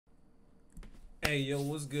Hey yo,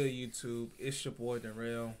 what's good YouTube? It's your boy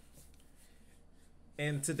Durell.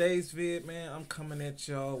 In today's vid, man, I'm coming at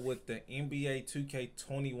y'all with the NBA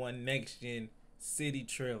 2K21 Next Gen City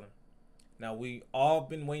trailer. Now we all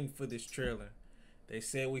been waiting for this trailer. They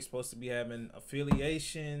said we supposed to be having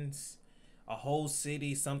affiliations, a whole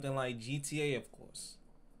city, something like GTA, of course.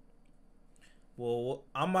 Well,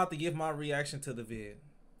 I'm about to give my reaction to the vid.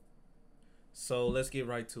 So let's get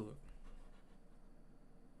right to it.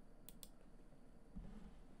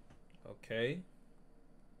 Okay.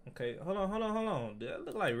 Okay, hold on. Does that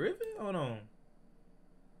look like Riven? Hold on.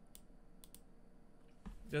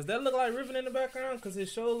 Does that look like Riven in the background? Cause it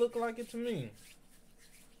sure look like it to me.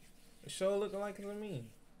 It sure look like it to me.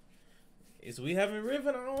 Is we having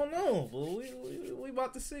Riven? I don't know, but we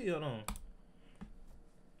about to see. Hold on.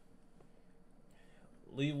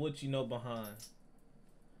 Leave what you know behind.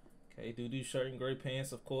 Okay, doo shirt and gray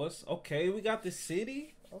pants, of course. Okay, we got the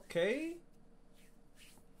city. Okay.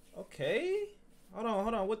 Okay.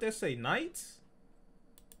 Hold on. What that say? Knights?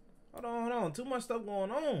 Hold on. Too much stuff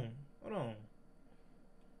going on. Hold on.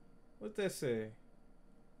 What that say?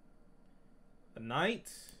 A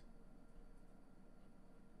knight?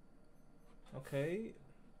 Okay.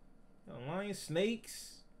 Lion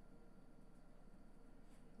snakes.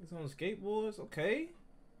 He's on skateboards. Okay.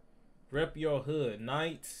 Rep your hood.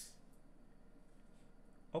 Knights.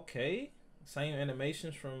 Okay. Same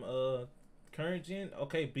animations from current gen.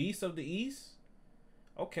 Okay. Beast of the East.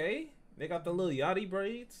 Okay. They got the little yachty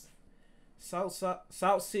braids.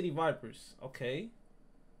 South City Vipers. Okay.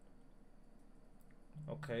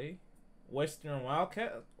 Okay. Western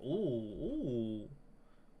Wildcat. Ooh.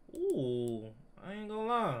 I ain't gonna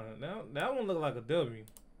lie. That one look like a W.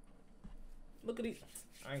 Look at these.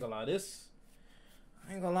 I ain't gonna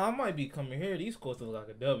lie. I might be coming here. These courts look like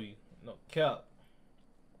a W. No cap.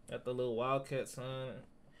 Got the little Wildcat sign.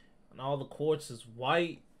 And all the courts is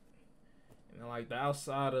white. And like the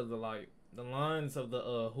outside of the lines of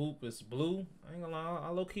the hoop is blue. I ain't gonna lie. I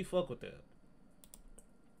low key fuck with that.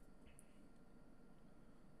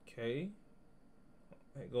 Okay.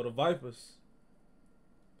 Hey, go to Vipers.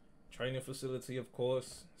 Training facility, of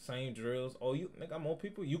course. Same drills. Oh, they got more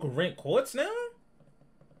people? You can rent courts now?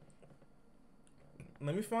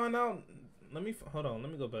 Let me find out. Hold on.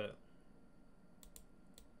 Let me go back.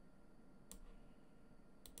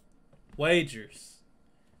 Wagers.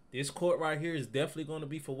 This court right here is definitely going to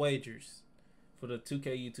be for wagers. For the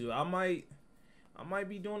 2K YouTube. I might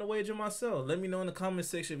be doing a wager myself. Let me know in the comment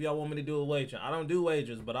section if y'all want me to do a wager. I don't do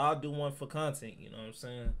wagers, but I'll do one for content. You know what I'm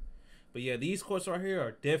saying? But yeah, these courts right here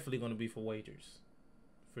are definitely going to be for wagers.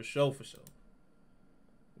 For sure.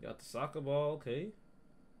 Got the soccer ball. Okay.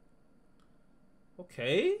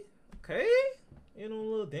 You know, a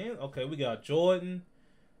little dance. Okay, we got Jordan.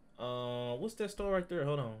 What's that store right there?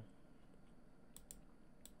 Hold on.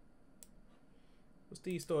 What's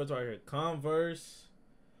these stores right here? Converse.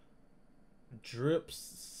 Drip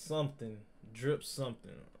something.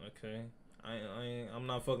 Okay. I'm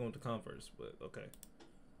not fucking with the Converse, but okay.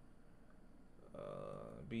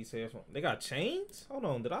 Beats headphones. They got chains? Hold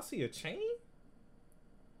on, did I see a chain?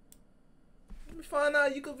 Let me find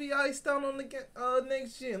out. You could be iced out on the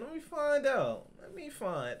next gen. Let me find out. You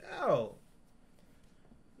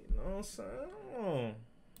know what I'm saying?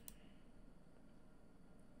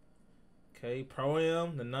 Okay,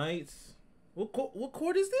 Pro-Am, the Knights. What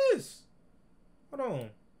court is this? Hold on. It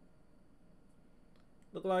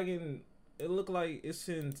look like it's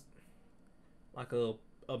in like a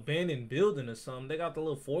abandoned building or something. They got the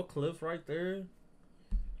little forklift right there.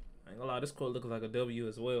 I ain't gonna lie, this court looks like a W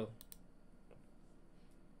as well.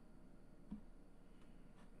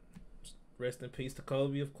 Rest in peace to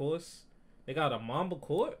Kobe, of course. They got a Mamba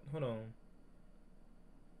court. Hold on.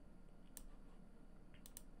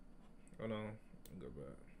 Go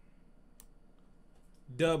back.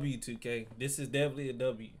 W2K. This is definitely a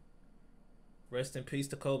W. Rest in peace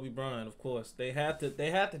to Kobe Bryant, of course. They had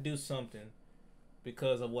to do something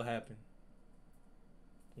because of what happened.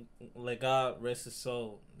 Let God rest his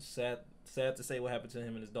soul. Sad to say what happened to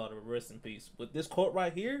him and his daughter, but rest in peace. But this court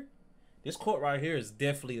right here is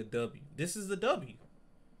definitely a W. This is a W.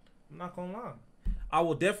 I'm not gonna lie. I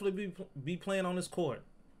will definitely be playing on this court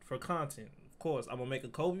for content. Of course, I'm gonna make a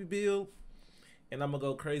Kobe build, and I'm gonna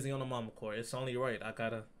go crazy on the Mama court. It's only right. I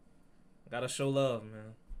gotta show love,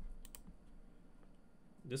 man.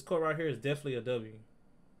 This court right here is definitely a W.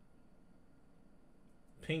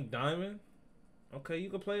 Pink Diamond. Okay,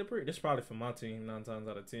 you can play it pretty. This is probably for my team 9 times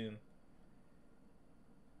out of 10.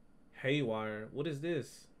 Haywire. What is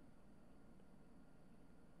this?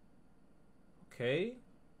 Okay.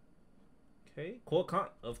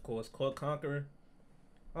 Of course, Court Conqueror.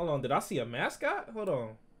 Hold on, did I see a mascot? Hold on.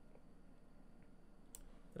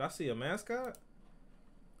 Did I see a mascot?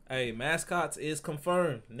 Hey, mascots is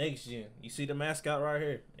confirmed next gen. You see the mascot right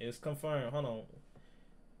here? It's confirmed. Hold on.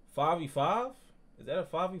 5v5? Is that a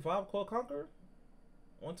 5v5 Court Conqueror?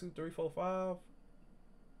 1, 2, 3, 4, 5.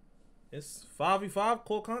 It's 5v5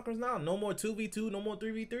 Court Conquerors now. No more 2v2, no more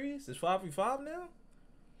 3v3s. It's 5v5 now.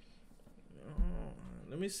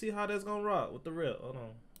 Let me see how that's gonna rock with the rep. Hold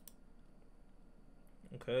on.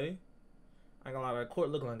 Okay. I got a lot of that court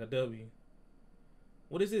looking like a W.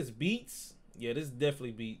 What is this? Beats? Yeah, this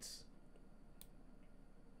definitely beats.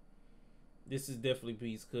 This is definitely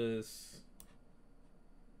beats, because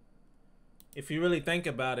if you really think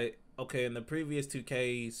about it, okay, in the previous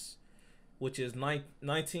 2Ks, which is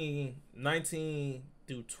 19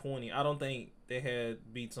 through 20, I don't think they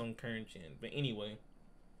had beats on current gen. But anyway,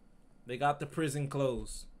 they got the prison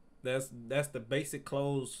clothes. That's the basic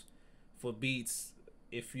clothes for beats.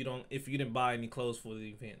 If you didn't buy any clothes for the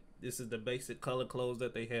event, this is the basic color clothes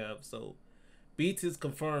that they have. So beats is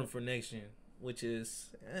confirmed for next gen, which is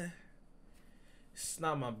it's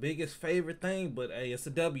not my biggest favorite thing, but hey, it's a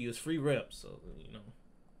W. It's free reps, so you know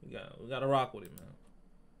we gotta rock with it, man.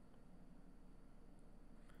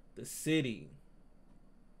 The city,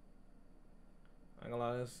 I ain't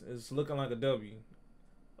gonna lie, it's looking like a W.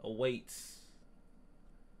 Awaits.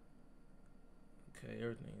 Okay,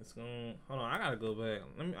 everything is going. Hold on, I gotta go back.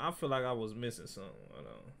 I feel like I was missing something. Hold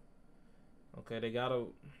on. Okay, they gotta.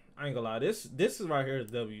 I ain't gonna lie. This is right here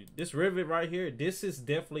is W. This rivet right here. This is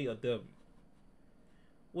definitely a W.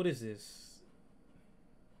 What is this?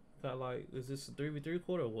 Got like, is this a 3v3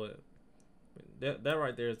 court or what? That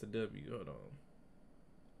right there is the W. Hold on.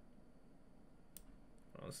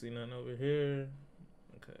 I don't see nothing over here.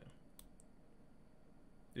 Okay.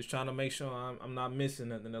 Just trying to make sure I'm not missing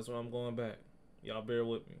nothing. That's why I'm going back. Y'all bear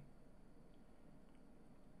with me.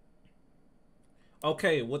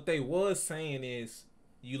 Okay, what they was saying is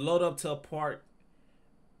you load up to a part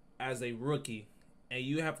as a rookie and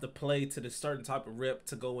you have to play to the certain type of rep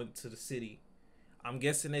to go into the city. I'm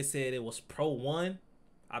guessing they said it was Pro 1.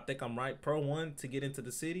 I think I'm right, Pro 1 to get into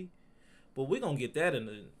the city. But we're going to get that in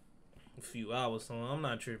a few hours, so I'm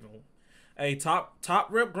not tripping. Hey, top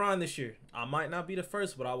rep grind this year. I might not be the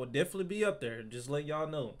first, but I would definitely be up there. Just let y'all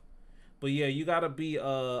know. But yeah, you gotta be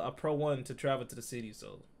a Pro 1 to travel to the city,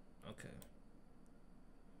 so okay.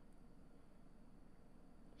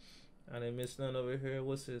 I didn't miss none over here.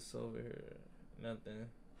 What's this over here? Nothing.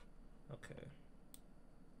 Okay.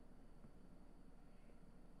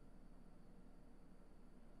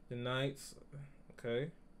 The Knights.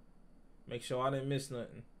 Okay. Make sure I didn't miss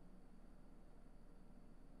nothing.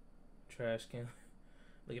 Trash can.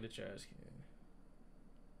 Look at the trash can.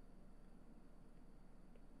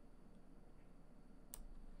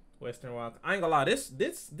 Western Rock. I ain't gonna lie. This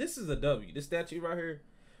is a W. This statue right here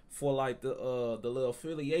for like the little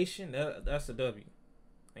affiliation. That's a W.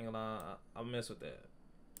 Ain't gonna lie. I mess with that.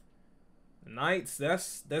 Knights.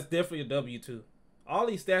 That's definitely a W too. All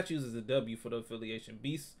these statues is a W for the affiliation.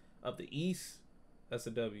 Beasts of the East. That's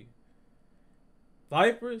a W.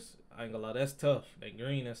 Vipers. I ain't gonna lie. That's tough. That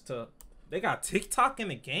green. That's tough. They got TikTok in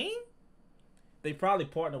the game. They probably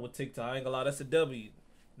partner with TikTok. I ain't gonna lie. That's a W.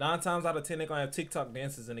 9 times out of 10, they're gonna have TikTok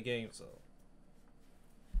dances in the game. So,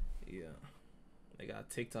 yeah, they got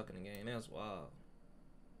TikTok in the game. That's wild.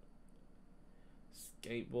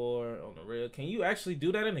 Skateboard on the rail. Can you actually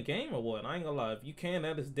do that in the game or what? I ain't gonna lie. If you can,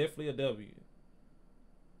 that is definitely a W.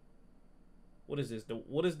 What is this?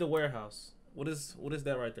 What is the warehouse? What is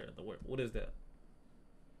that right there? What is that?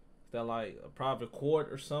 Is that like a private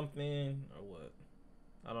court or something or what?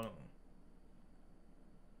 I don't know.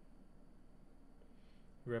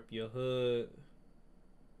 Rep your hood.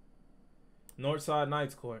 Northside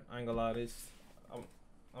Knights court. I ain't gonna lie,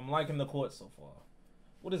 I'm liking the court so far.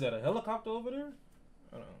 What is that? A helicopter over there?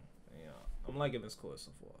 I don't know. Yeah, I'm liking this court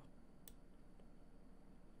so far.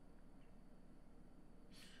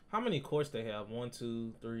 How many courts they have? 1,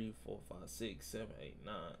 2, 3, 4, 5, 6, 7, 8,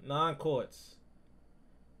 9. 9 courts.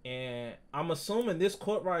 And I'm assuming this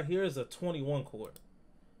court right here is a 21 court.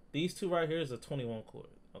 These two right here is a 21 court.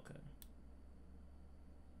 Okay.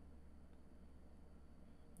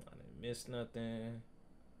 Miss nothing.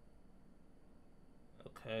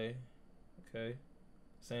 Okay.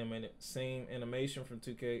 Same animation from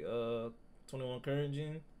 2K21 current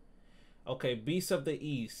gen. Okay, Beasts of the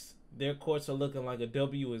East. Their courts are looking like a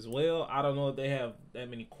W as well. I don't know if they have that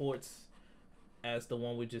many courts as the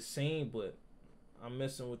one we just seen, but I'm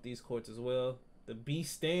messing with these courts as well. The B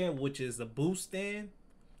stand, which is the boost stand,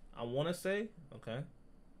 I want to say. Okay.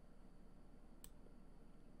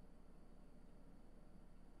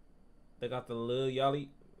 They got the little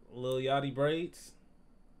Lil Yachty braids.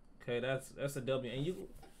 Okay, that's a W. And you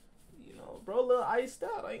know, bro, a little iced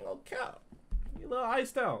out. I ain't gonna count. You a little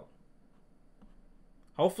iced out.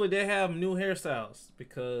 Hopefully they have new hairstyles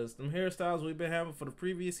because them hairstyles we've been having for the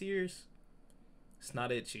previous years, it's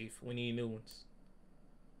not it, Chief. We need new ones.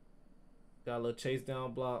 Got a little chase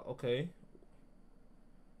down block. Okay.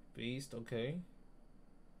 Beast. Okay.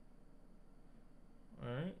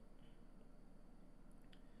 All right.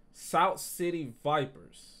 South City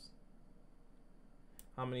Vipers.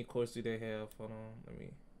 How many courts do they have? Hold on. Let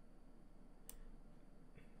me.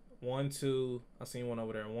 1, 2. I seen one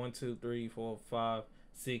over there. 1, 2, 3, 4, 5,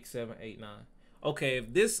 6, 7, 8, 9. Okay,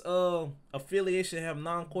 if this affiliation have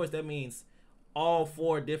 9 courts, that means all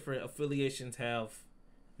 4 different affiliations have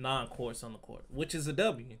 9 courts on the court, which is a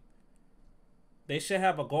W. They should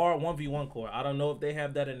have a guard 1v1 court. I don't know if they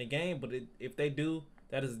have that in the game, but if they do,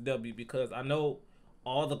 that is a W because I know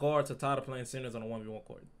all the guards are tired of playing centers on a 1v1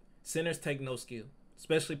 court. Centers take no skill,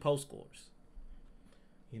 especially post scores.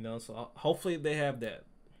 You know, so hopefully they have that.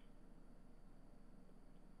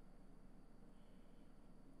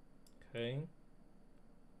 Okay.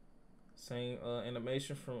 Same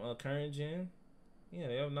animation from current gen. Yeah,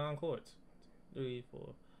 they have 9 courts. 3,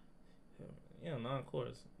 4. Yeah, 9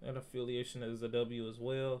 courts. That affiliation is a W as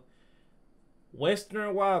well.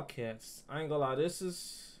 Western Wildcats. I ain't gonna lie. This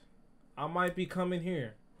is. I might be coming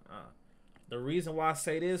here. The reason why I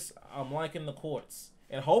say this, I'm liking the courts.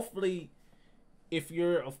 And hopefully, if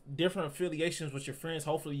you're of different affiliations with your friends,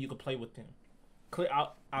 hopefully you can play with them.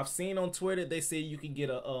 I've seen on Twitter they say you can get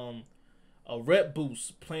a rep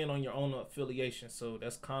boost playing on your own affiliation. So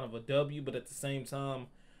that's kind of a W, but at the same time,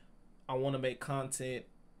 I want to make content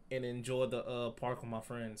and enjoy the park with my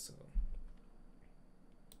friends.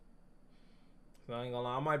 So I ain't gonna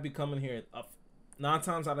lie, I might be coming here. 9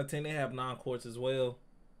 times out of 10, they have 9 courts as well.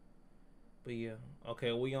 But yeah,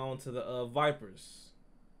 okay, we on to the Vipers.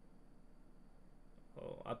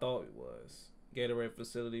 Oh, I thought it was Gatorade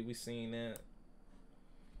facility. We seen that.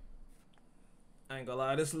 I ain't gonna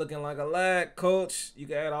lie, this looking like a lag, coach. You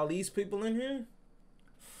got all these people in here.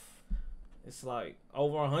 It's like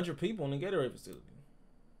over 100 people in the Gatorade facility.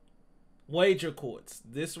 Wager courts.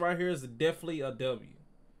 This right here is definitely a W.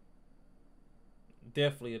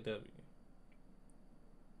 Definitely a W.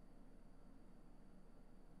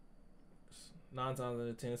 9 times out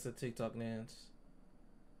of 10, it's a TikTok dance.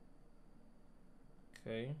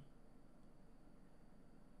 Okay.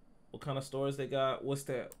 What kind of stores they got? What's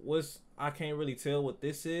that? I can't really tell what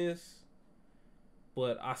this is.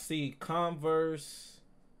 But I see Converse,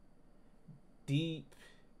 Drip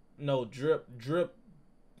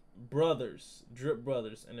Brothers,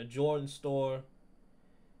 and a Jordan store,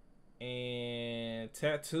 and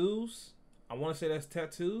tattoos. I want to say that's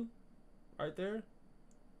tattoo, right there.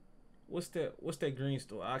 What's that green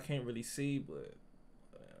store? I can't really see, but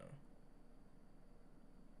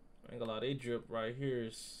I ain't gonna lie, they drip right here.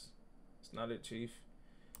 It's not it, Chief.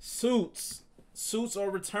 Suits are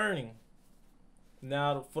returning.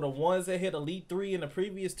 Now for the ones that hit Elite 3 in the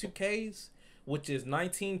previous 2Ks, which is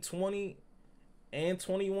 19, 20, and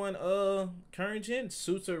 21 current gen,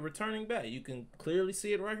 suits are returning back. You can clearly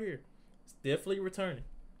see it right here. It's definitely returning.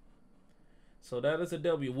 So that is a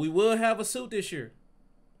W. We will have a suit this year.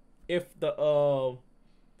 If the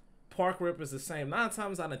park rep is the same. 9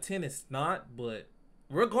 times out of 10 it's not, but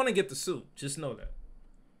we're gonna get the suit. Just know that.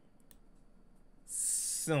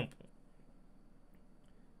 Simple.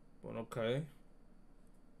 But okay.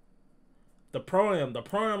 The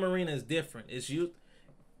Pro-Am arena is different. It's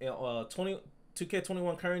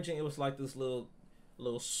 2K21 current gen, it was like this little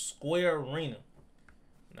square arena.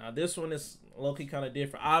 Now this one is low-key kind of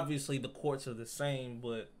different. Obviously the courts are the same,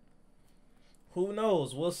 but who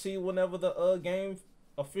knows? We'll see whenever the game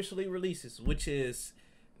officially releases, which is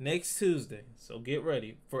next Tuesday. So get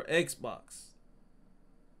ready for Xbox.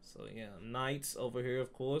 So yeah, Knights over here,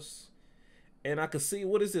 of course. And I can see,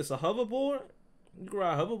 what is this, a hoverboard? You can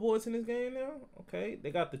ride hoverboards in this game now? Okay,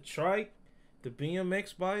 they got the trike, the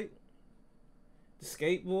BMX bike, the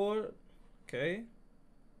skateboard. Okay.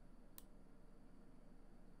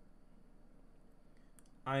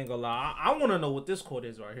 I ain't gonna lie. I want to know what this court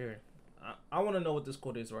is right here. I want to know what this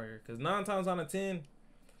court is right here. Because 9 times out of 10,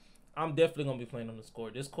 I'm definitely going to be playing on this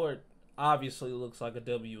court. This court obviously looks like a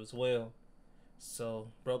W as well. So,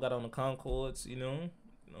 bro got on the Concords, you know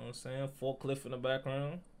what I'm saying? Forklift in the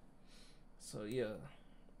background. So, yeah.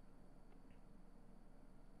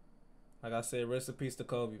 Like I said, rest in peace to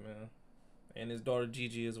Kobe, man. And his daughter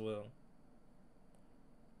Gigi as well.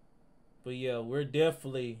 But, yeah, we're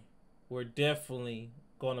definitely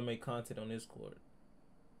going to make content on this court.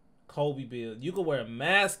 Kobe build. You can wear a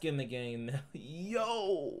mask in the game now.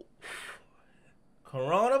 Yo,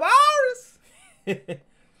 coronavirus.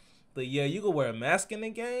 But yeah, you can wear a mask in the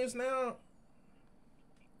games now.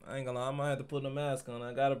 I ain't gonna lie, I might have to put a mask on.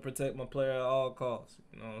 I gotta protect my player at all costs.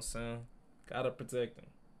 You know what I'm saying? Gotta protect him.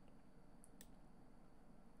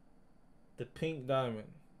 The pink diamond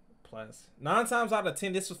plastic. 9 times out of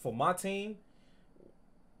 10, this is for my team.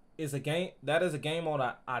 Is a game that is a game mode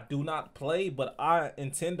I do not play, but I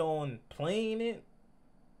intend on playing it.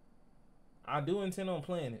 I do intend on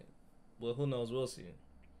playing it. Well, who knows? We'll see.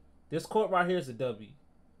 This court right here is a W.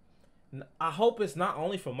 I hope it's not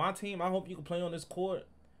only for my team. I hope you can play on this court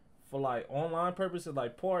for like online purposes,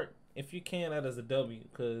 like part. If you can, that is a W,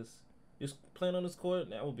 because just playing on this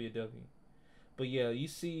court, that would be a W. But yeah, you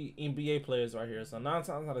see NBA players right here. So 9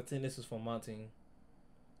 times out of 10, this is for my team.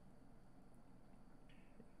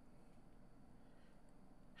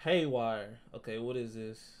 Haywire. Okay, what is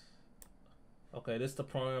this? Okay, this is the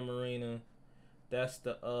Prime Arena. That's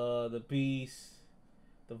the Beast,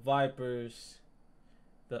 the Vipers,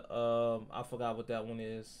 the I forgot what that one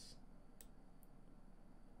is.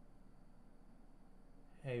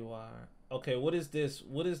 Haywire. Okay, what is this?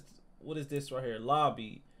 What is this right here?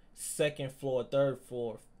 Lobby, 2nd floor, 3rd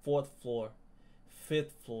floor, 4th floor,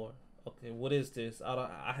 5th floor. Okay, what is this?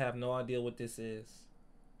 I have no idea what this is.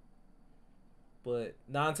 But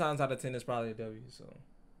 9 times out of 10 is probably a W. So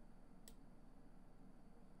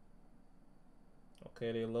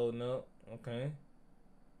okay, they're loading up. Okay,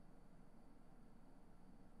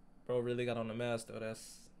 bro really got on the mask though.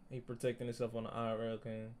 He protecting himself on the IRL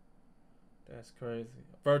game. That's crazy.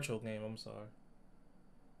 Virtual game, I'm sorry.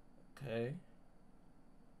 Okay.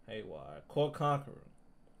 Haywire. Court Conqueror.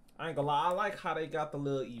 I ain't gonna lie, I like how they got the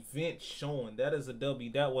little event showing. That is a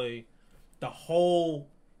W. That way the whole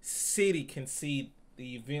city can see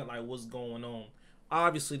the event, like what's going on.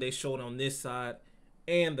 Obviously they showed on this side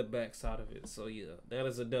and the back side of it. So yeah, that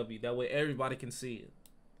is a W. That way everybody can see it.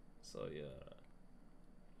 So yeah.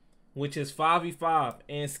 Which is 5v5.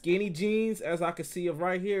 And Skinny Jeans, as I can see it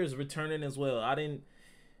right here, is returning as well.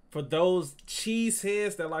 For those cheese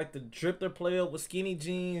heads that like to drip their play up with skinny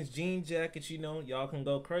jeans, jean jackets, you know, y'all can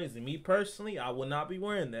go crazy. Me personally, I would not be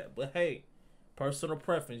wearing that. But hey, personal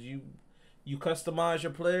preference. You customize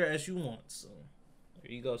your player as you want. So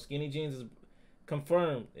there you go. Skinny Jeans is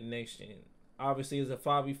confirmed in next gen. Obviously, it's a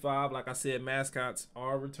 5v5. Like I said, mascots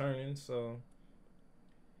are returning. So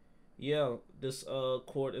yeah, this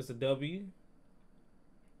court is a W.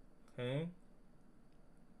 Okay.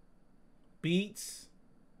 Beats.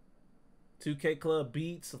 2K Club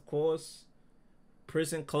Beats, of course.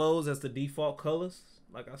 Prison clothes as the default colors,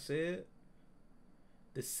 like I said.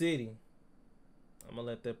 The city. I'm gonna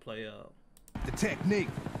let that play out. The technique.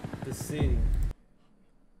 The city.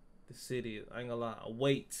 The city. I ain't gonna lie.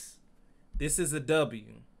 Awaits. This is a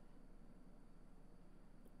W.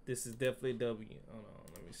 This is definitely a W. Hold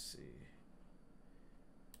on. Let me see.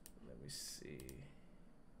 Let me see.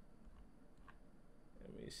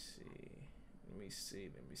 Let me see. Let me see.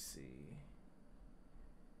 Let me see.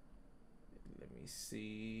 Let me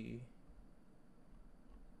see.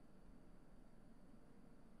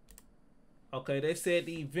 Okay, they said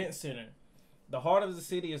the event center. The heart of the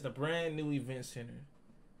city is the brand new event center,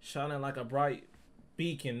 shining like a bright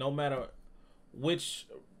beacon, no matter which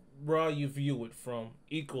raw you view it from.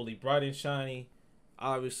 Equally bright and shiny.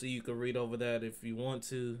 Obviously, you can read over that if you want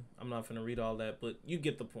to. I'm not gonna read all that, but you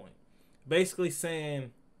get the point. Basically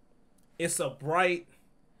saying it's a bright,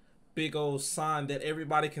 big old sign that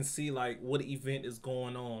everybody can see like what event is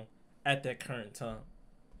going on at that current time.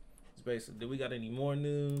 It's basically, do we got any more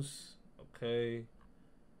news? Okay.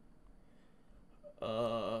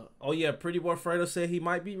 Oh yeah, Pretty Boy Fredo said he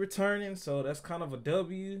might be returning, so that's kind of a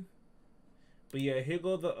W. But yeah, here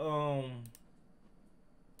go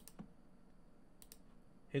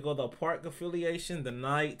the park affiliation, the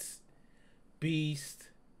Knights, Beast,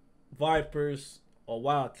 Vipers, or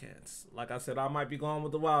Wildcats. Like I said, I might be going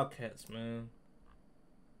with the Wildcats, man.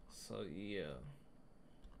 So yeah.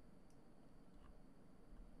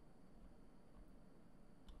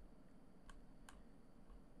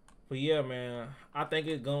 But yeah, man, I think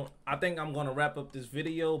I'm gonna wrap up this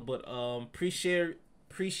video. But appreciate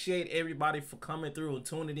everybody for coming through and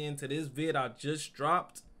tuning in to this vid I just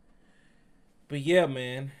dropped. But yeah,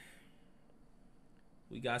 man,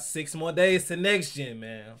 we got 6 more days to next gen,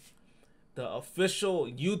 man. The official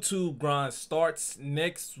YouTube grind starts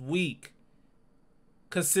next week.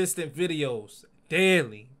 Consistent videos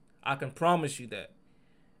daily. I can promise you that.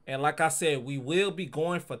 And like I said, we will be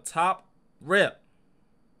going for top rep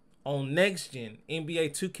on next gen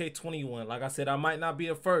NBA 2K21. Like I said, I might not be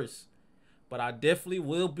the first, But I definitely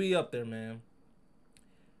will be up there, man.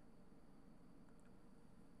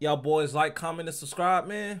 Y'all boys like, comment, and subscribe,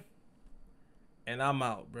 man. And I'm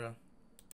out, bro.